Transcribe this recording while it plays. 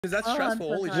Because that's stressful.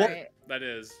 So Holy sorry. shit. That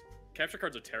is. Capture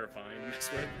cards are terrifying to mess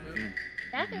with.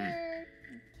 Better.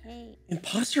 Okay.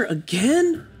 Imposter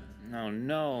again? No,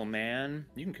 no, man.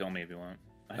 You can kill me if you want.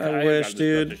 I wish,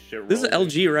 dude. This is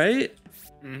LG, right?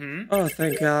 Mm-hmm. Oh,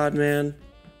 thank God, man.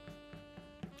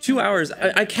 2 hours.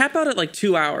 I cap out at like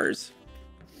 2 hours.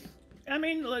 I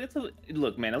mean, like,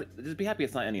 look, man. Just be happy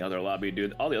it's not any other lobby,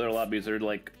 dude. All the other lobbies are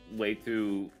like way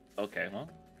too. Okay, well.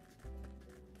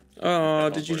 Oh,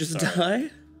 did you just die?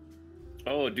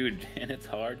 Oh, dude, and it's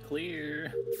hard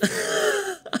clear.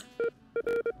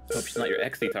 Hope she's not your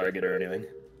XD target or anything.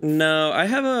 No, I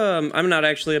have I'm not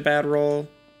actually a bad roll.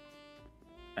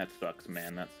 That sucks,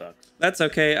 man. That sucks. That's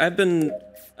okay. I've been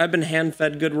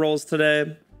hand-fed good rolls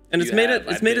today, and it's made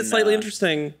it slightly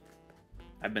interesting.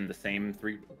 I've been the same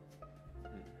 3.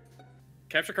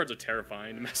 Capture cards are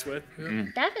terrifying to mess with.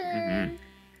 Devin.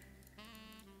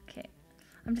 Okay.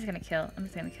 I'm just gonna kill. I'm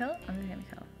just gonna kill.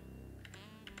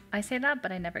 I say that,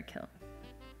 but I never kill.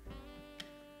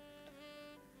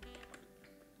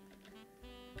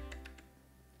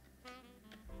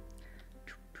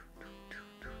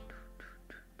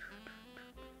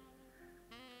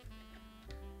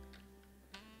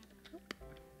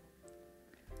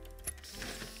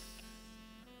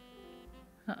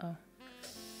 Uh-oh.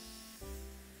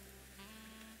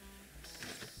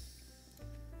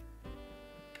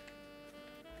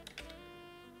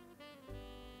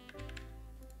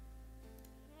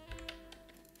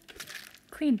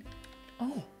 Queen.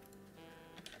 Oh.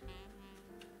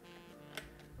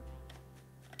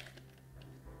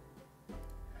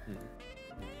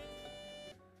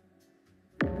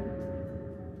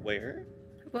 Where?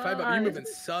 Well, Five up, you moving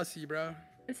sussy, bro.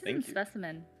 This is in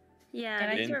specimen. Yeah,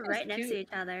 And I these think are right next to each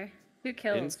other. Who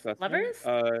kills? Lovers?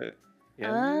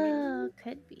 Yeah. Oh,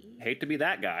 could be. Hate to be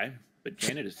that guy, but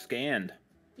Janet is scanned.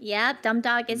 Yeah, Dumb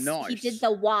Dog is. He did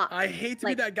the walk. I hate to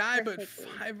like, be that guy, perfectly.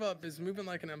 but Five Up is moving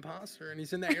like an imposter, and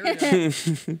he's in that area.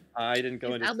 I didn't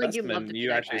go into specimen.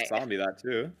 You actually saw me that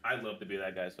too. I'd love to be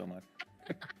that guy so much.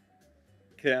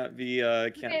 Can't be a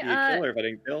killer if I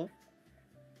didn't kill.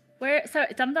 Where? So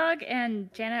Dumb Dog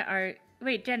and Janet are.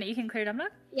 Wait, Janet, you can clear Dumb Dog?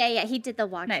 Yeah, he did the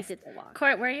walk. Nice. He did the walk.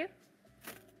 Court, where are you?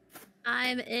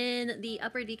 I'm in the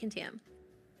upper decontam.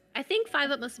 I think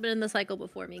Five Up must have been in the cycle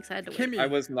before me because I had to wait. Kimmy. I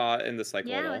was not in the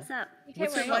cycle at all. What's up?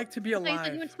 What's it like to be I thought you said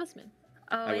alive? you went to specimen.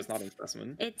 Oh, I was not in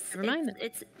specimen. Never mind.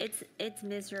 It's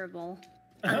miserable.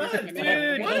 Dude,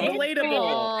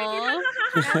 relatable.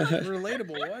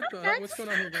 Relatable. What the? What's going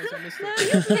on here, guys? I missed it.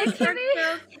 It was a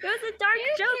dark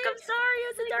joke. I'm sorry. It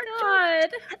was a dark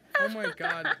joke. Oh my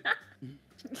god.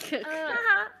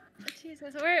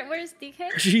 Jesus, where's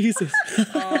DK? Jesus.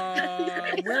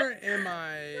 Where am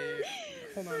I?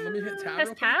 Hold on, let me hit tab. Press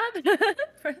real quick. tab?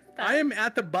 Press tab. I am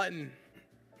at the button.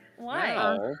 Why?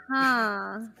 Wow.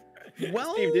 Huh.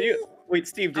 Well,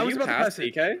 Steve, did I was you about to pass press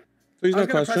it. DK? I Please, was no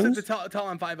gonna questions. press it to tell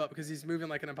him Five Up because he's moving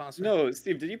like an imposter. No,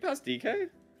 Steve, did you pass DK?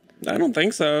 I don't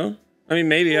think so. I mean,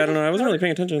 maybe. I don't know. I wasn't really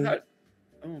paying attention. Oh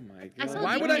my god.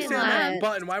 Why would I say that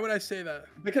button? Why would I say that?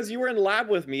 Because you were in lab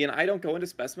with me and I don't go into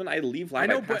specimen. I leave lab. I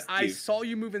know, but I saw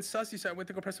you moving sussy, so I went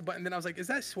to go press the button. Then I was like, "Is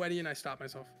that sweaty?" And I stopped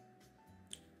myself.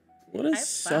 What does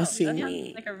sussy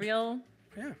mean? Like a real.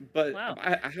 Yeah. But Wow.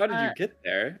 how did you get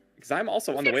there? Because I'm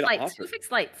also on the way to Who office.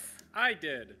 fixed lights? I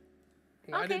did.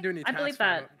 Well, I didn't do any I tasks. believe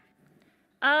Five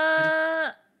that.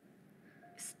 Up.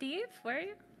 Steve, where are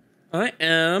you? I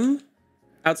am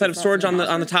outside of storage on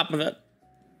the top of it.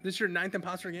 This is your 9th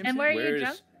imposter game. And where are you,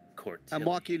 Joe? I'm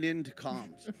walking into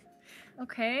comms.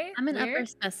 Okay. I'm in upper weird.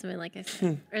 specimen, like I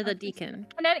said, or the deacon.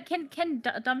 Can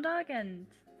Dumb Dog and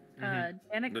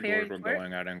Janet The clear doors were court?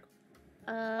 going, I think.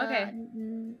 Okay.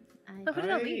 So who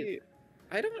did I leave?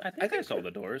 I think I saw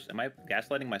the doors. Am I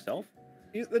gaslighting myself?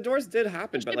 The doors did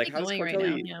happen, but like, be how's going right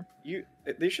Cortelli? now,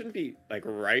 They shouldn't be like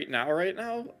right now.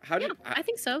 How did? I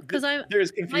think so because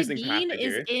There's my confusing bean path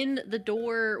is here. in the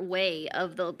doorway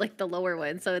of the lower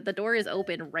one, so the door is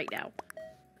open right now.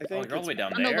 I think you're all the way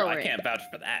down on the there. lower I can't end. vouch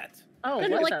for that. Oh, No,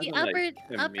 what like is the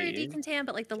that? upper decontam,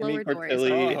 but like the Kimmy, lower door is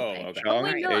Cortelli, open. okay. Oh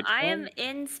wait, no, H-bomb? I am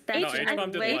in special. No,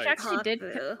 H-bomb did lights. Actually did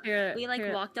clear- We like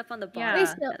clear- walked up on the Yeah. bar Wait,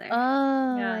 together.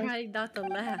 Oh, Yeah. I not to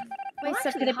laugh. Wait,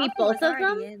 so could it be both of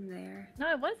them? In there.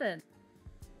 No, it wasn't.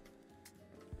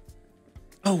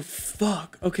 Oh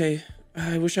fuck. Okay.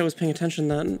 I wish I was paying attention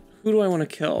then. Who do I want to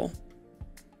kill?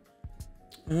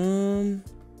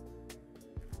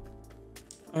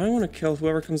 I want to kill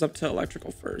whoever comes up to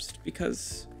electrical first,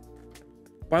 because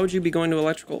why would you be going to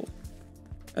electrical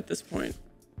at this point?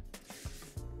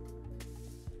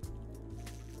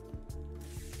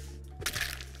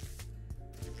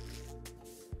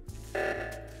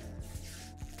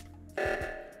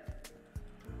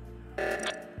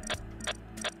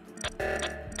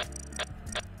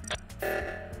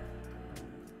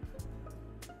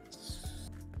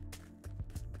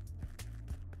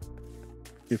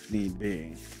 if need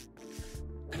be.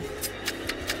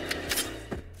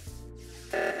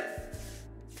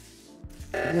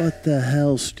 What the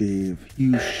hell, Steve?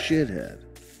 You shithead.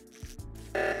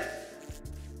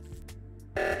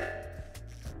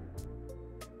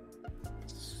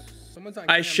 Someone's on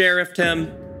I cams. sheriffed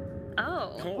him.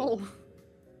 Oh.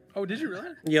 Oh, did you really?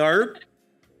 Yarp.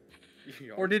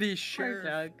 Or did he sheriff?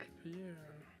 Doug. Yeah.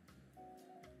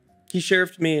 He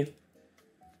sheriffed me.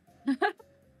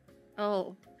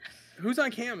 Oh. Who's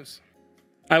on cams?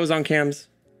 I was on cams.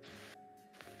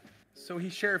 So he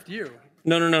sheriffed you,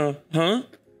 No. Huh?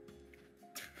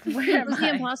 Where Who's am the I?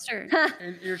 imposter?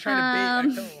 and you're trying to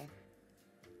bait a kill.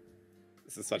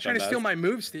 This is You're such trying to steal my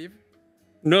move, Steve.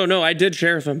 No, I did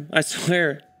sheriff him. I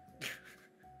swear.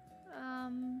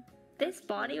 This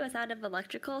body was out of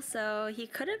electrical, so he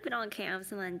could have been on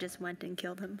cams and then just went and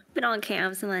killed him. Been on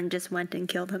cams and then just went and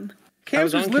killed him.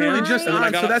 Cams was on literally cams, just and then I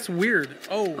on, so got- that's weird.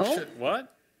 Oh, Oh. shit.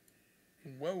 What?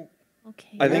 Whoa.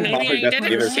 Okay. I think Hafu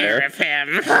definitely was there.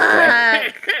 him.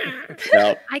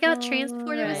 No. I got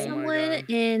transported with Oh my someone God.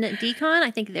 in decon. I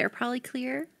think they're probably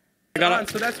clear. I got On, it.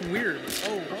 so that's weird.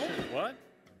 Oh, shit. What?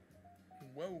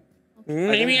 Whoa.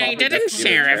 Maybe I Hafu didn't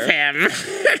definitely sheriff was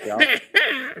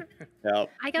him.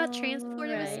 Yep. I got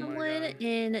transported with Alright. Oh my someone God.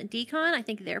 in decon. I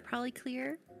think they're probably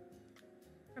clear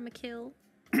from a kill.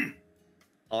 Hafu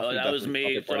that was definitely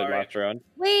me, teleported sorry. last round.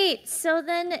 Wait, so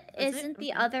then it? isn't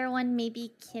the other one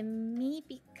maybe Kimmy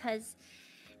because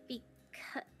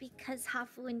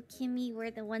Hafu and Kimmy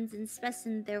were the ones in Spess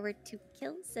and there were 2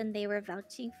 kills and they were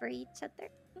vouching for each other?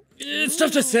 It's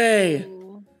tough to say.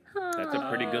 That's a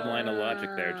pretty good line of logic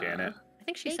there, Janet. I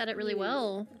think she Thank said it really you.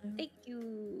 well. Thank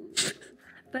you.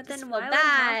 But then Feel why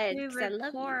bad, would 'cause I Hafu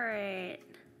love you. report?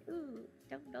 Ooh,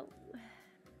 don't know.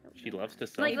 She loves to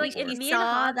Like self-report. if me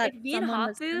saw and, that if me and someone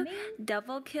was Hafu coming?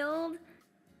 double killed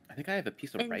I think I have a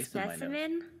piece of in rice in my nose.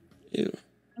 specimen, Ew.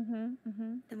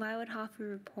 then why would Hafu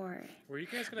report? Were you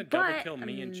guys gonna double But, kill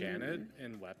me and Janet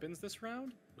in weapons this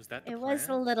round? Was that the It plan? was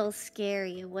a little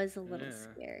scary. It was a little Yeah.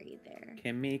 scary there.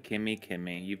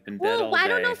 Kimmy, you've been dead Well, all day. I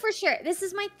don't know for sure. This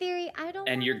is my theory. I don't.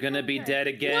 And you're wanna gonna know be that. dead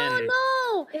again.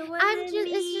 No. It I'm wasn't just.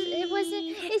 It's just. It wasn't.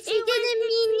 me. It's, she It didn't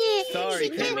mean it. Sorry, she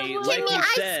didn't. Kimmy. Like you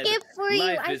I said, skipped for you.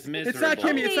 life I is skipped miserable. It's not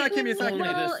Kimmy. It's not Kimmy. It's not Only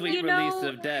Kimmy. the sweet You release know,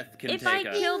 of death can If take I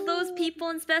us. killed those people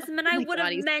in specimen, I my would God,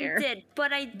 have he's meant fair. it,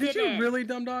 but I Did didn't. you really,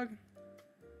 dumb dog?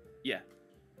 Yeah,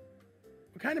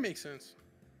 It kind of makes sense.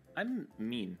 I'm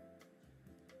mean.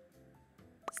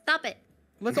 Stop it.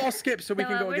 Let's all skip so we No,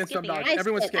 can go we're against dumb skipping. dog.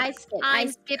 Everyone skip. I skipped. I'm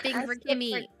I skipping I for skipped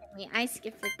Kimmy. I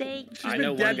skipped for Kimmy. She's I been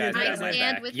know dead one guy's this got I my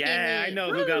stand back. with Yeah, I Kimmy.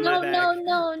 know who got No, my no, back.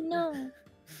 no, no.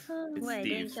 It's Wait, Steve.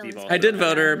 didn't kill Steve him. also I did got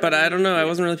vote my her, back. but I don't know. I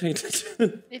wasn't really paying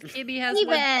attention. If Kimmy has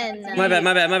Steven. one. My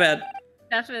bad.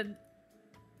 Stefan.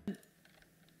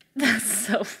 That's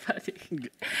so funny.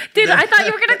 Dude, I thought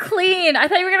you were gonna clean.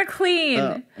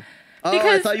 Oh, I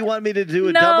Because- thought you wanted me to do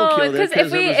a double kill there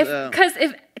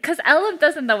because Ellen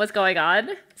doesn't know what's going on,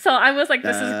 so I was like,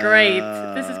 "This is great.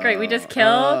 This is great. We just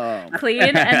kill, clean,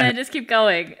 and then just keep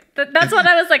going." That's what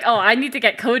I was like. Oh, I need to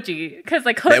get Koji because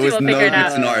like Koji There was will no figure it good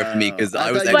out. scenario for me because I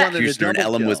I was thought you wanted a executioner and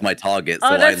double Ellen was kill. my target, so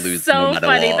Oh, I that's lose so no matter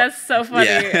funny. what. That's so funny.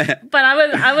 Yeah. But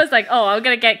I was like, oh, I'm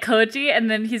gonna get Koji,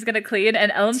 and then he's gonna clean,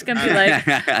 and Ellen's gonna be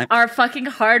like, our fucking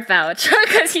hard vouch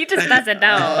because he just doesn't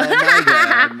know. Oh, my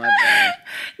bad, my bad.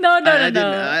 No. I didn't-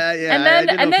 And then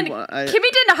I didn't know if you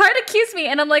Kimmy didn't hard accuse me,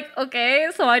 and I'm like, okay.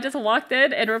 So I just walked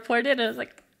in and reported, and I was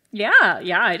like, yeah,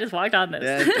 I just walked on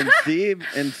this. Yeah,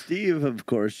 and Steve, of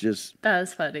course, just That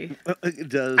was funny.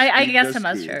 does. I he guessed does him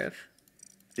as Steve. sheriff.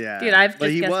 Yeah, Dude, I've but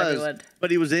just he guessed was, everyone.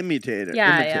 But he was imitator.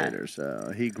 Yeah.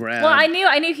 So he grabbed. Well, I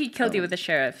knew he killed you with the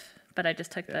sheriff, but I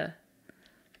just took the.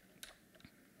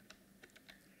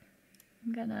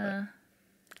 I'm gonna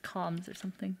comms or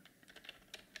something,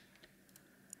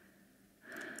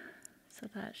 so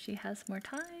that she has more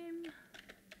time.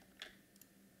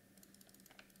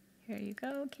 Here you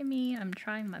go, Kimmy. I'm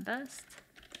trying my best.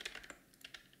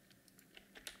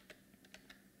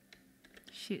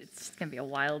 It's gonna be a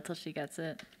while till she gets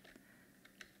it.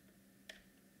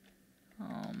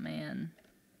 Oh man.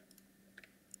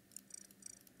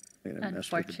 I'm gonna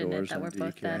mess with the Unfortunate doors that on we're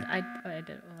both DK. dead. I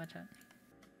did. Oh, watch out.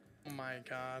 Oh my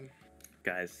god.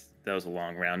 Guys, that was a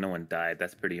long round. No one died.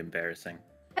 That's pretty embarrassing.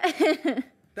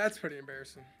 That's pretty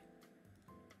embarrassing.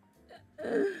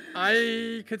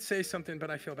 I could say something, but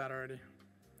I feel bad already.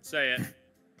 Say it.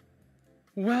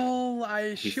 Well,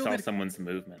 I He saw shielded. someone's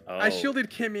movement. Oh. I shielded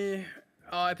Kimmy.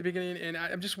 at the beginning, and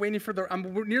I'm just waiting for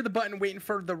I'm near the button waiting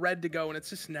for the red to go, and it's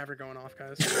just never going off,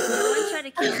 guys. Someone tried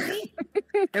to kill me.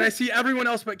 And I see everyone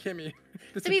else but Kimmy.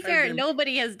 To be fair,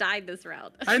 nobody has died this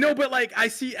round. I know, but like I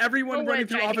see everyone running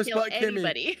through tried to office kill but Kimmy.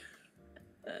 anybody.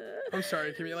 I'm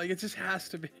sorry, Kimmy. Like it just has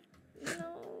to be.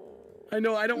 I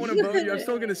know. I don't want to vote you. I'm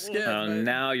still gonna skip. Oh, but...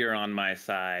 now you're on my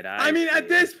side. I mean, at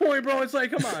this point, bro, it's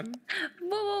like, come on.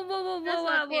 That's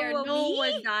not fair. No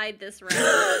one died this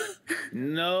round.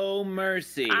 No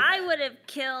mercy. I would have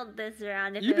killed this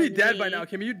round if You'd be it was dead me. by now,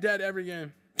 Kimmy. You're dead every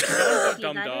game.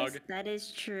 Dumb dog. That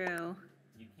is true.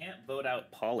 You can't vote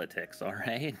out politics, all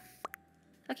right?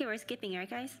 Okay, we're skipping, right,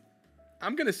 guys?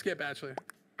 I'm gonna skip actually.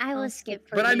 I will skip.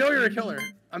 But I know you're a killer.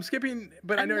 I'm skipping,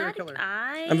 but I know you're a killer.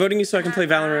 I'm voting you so I can play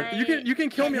Valorant. You can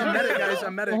kill me on medic, guys.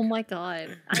 I'm medic. Oh my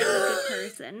god. I'm a good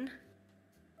person.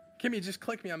 Kimmy, just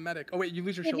click me on medic. Oh wait, you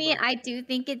lose your shield. Kimmy, I do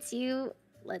think it's you.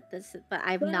 Let this, but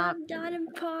I'm not. I'm not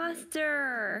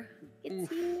imposter.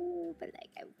 It's you, but like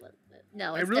I wasn't.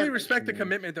 No, I it's really definitely respect the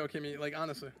commitment though, Kimmy. Like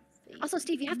honestly. Also,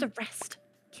 Steve, you have to rest.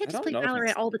 You can't I just play don't know if Valorant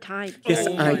it's- all the time. Yes,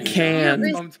 Oh I my can.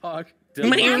 God. Tom talk.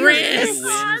 My wrist.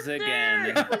 wins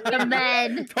again. The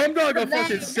men. Tom dog a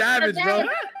fucking savage, bro.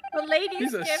 The lady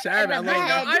He's a skipped savage. and the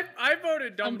I love men. I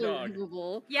voted dumb dog.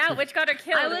 Unbelievable. Yeah, which got her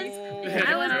killed. I was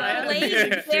a lady I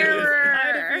had a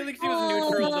terror. feeling she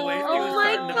was neutral the way she was Oh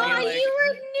my starting to be god, like- you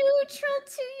were neutral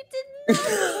too. You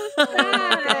did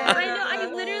not. I know. I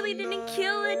literally didn't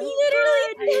kill it. He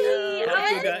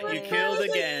You killed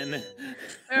again.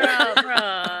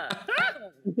 Bruh.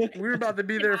 We were about to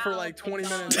be there for like 20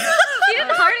 minutes. She didn't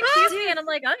hard accuse me, and I'm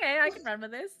like, okay, I can run with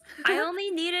this. I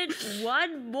only needed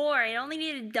one more. I only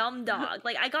needed dumb dog.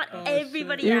 Like I got Oh,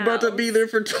 everybody You were else. about to be there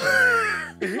for.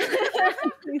 We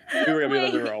were gonna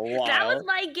be there for a while. That was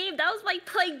my game. That was my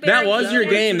plague. That was your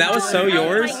game. That was so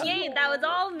yours. My game. That was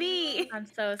all me. I'm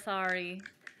so sorry.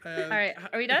 And, All right,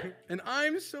 are we done? And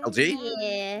I'm so. LG?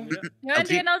 Yeah. You want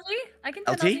to do an LG? I can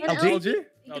LG? LG. LG?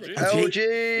 LG.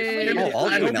 LG. Kimmy, Oh, I'll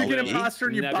I do hope an you get LG. imposter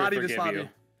and you Never body this forgive lobby. you.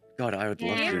 God, I would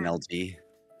love to do an LG.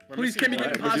 Please, Kimmy, get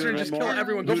We're imposter doing and just one kill more?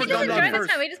 everyone. Go We for just dumb dog enjoy this first.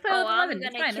 time. We just play Oh, with I'm 11.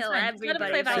 It's gonna fine. kill It's fine. Just let him play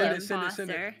everybody. Valorant. Send it, send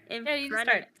it. Imposter in Yeah, you just front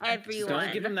start. of Just everyone.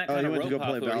 don't give him that Oh, kind he of went to rope go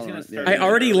play Hafu. He's gonna Valorant. start Yeah. I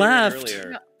already earlier and left.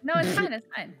 earlier. No, it's fine. It's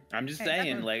fine. I'm just Okay,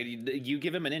 saying, definitely. like, you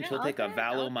give him an inch, he'll Yeah, take a okay,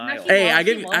 Valo okay. mile. Hey,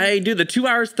 I do the 2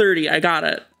 hours 30. I got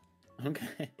it.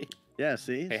 Okay. Yeah,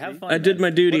 see? Hey, have See? fun. I did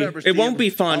my duty. Whatever, It won't Steve. be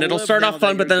fun. I'll It'll live start now off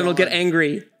fun, that but then you're it'll get gone.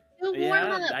 angry. Do Yeah,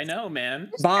 warm-ups. I know,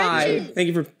 man. Bye. Thank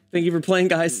you for playing,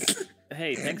 guys.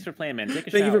 Hey, thanks for playing, man. Take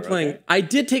a Thank you shower, for playing. Okay? I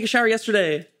did take a shower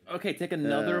yesterday. Okay, take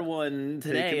another one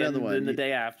today another and one. then the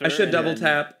day after. I should and double then-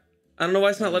 tap. I don't know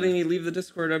why it's not letting me leave the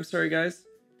Discord. I'm sorry, guys.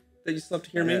 That you still have to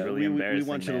hear me. That's really we embarrassing,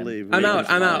 want you to man. leave. I'm We out, want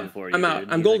you I'm to out. leave. For I'm you, out.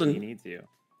 dude. I'm He golden. needs you.